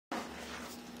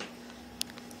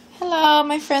Hello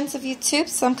my friends of YouTube,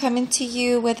 so I'm coming to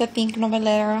you with a pink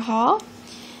Novelera haul,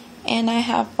 and I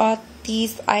have bought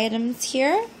these items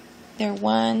here. They're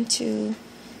 1, 2,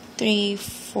 3,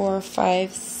 4,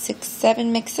 5, 6,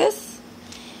 7 mixes,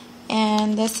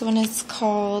 and this one is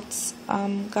called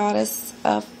Goddess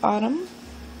of Autumn.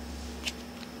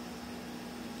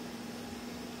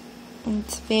 And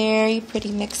it's very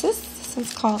pretty mixes. This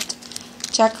one's called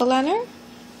Jack-o'-lantern.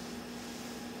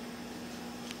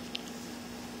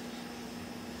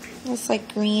 It's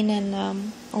like green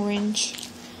and orange.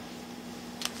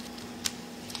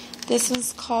 This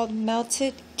one's called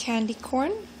Melted Candy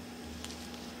Corn.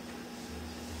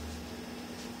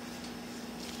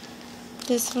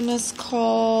 This one is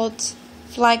called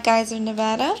Fly Geyser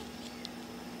Nevada.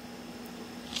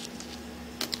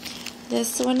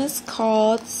 This one is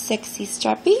called Sexy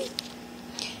Strappy.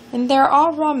 And they're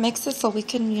all raw mixes, so we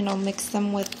can, mix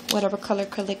them with whatever color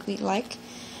acrylic we like.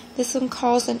 This one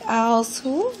calls an Owl's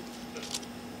Who.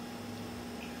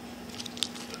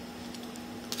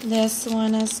 This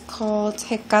one is called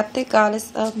Hecate,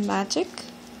 Goddess of Magic.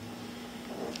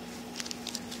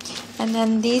 And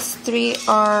then these three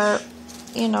are,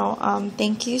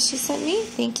 thank you she sent me.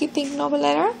 Thank you, Pink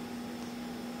Novelera.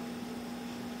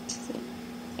 There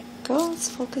it goes,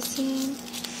 focusing.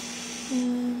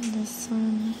 And this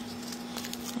one.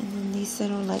 And then these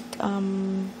little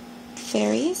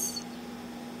fairies.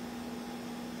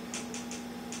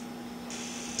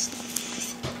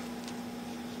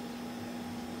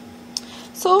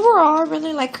 So overall, I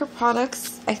really like her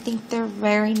products. I think they're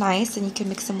very nice, and you can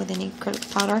mix them with any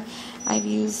acrylic powder. I've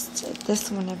used this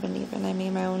one, I believe, and I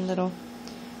made my own little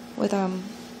with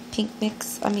pink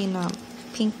mix.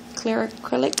 Pink clear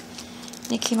acrylic.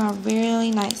 And it came out really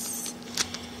nice.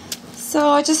 So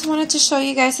I just wanted to show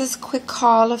you guys this quick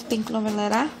haul of Pink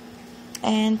Novelera,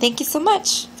 and thank you so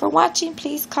much for watching.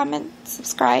 Please comment,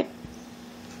 subscribe.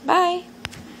 Bye.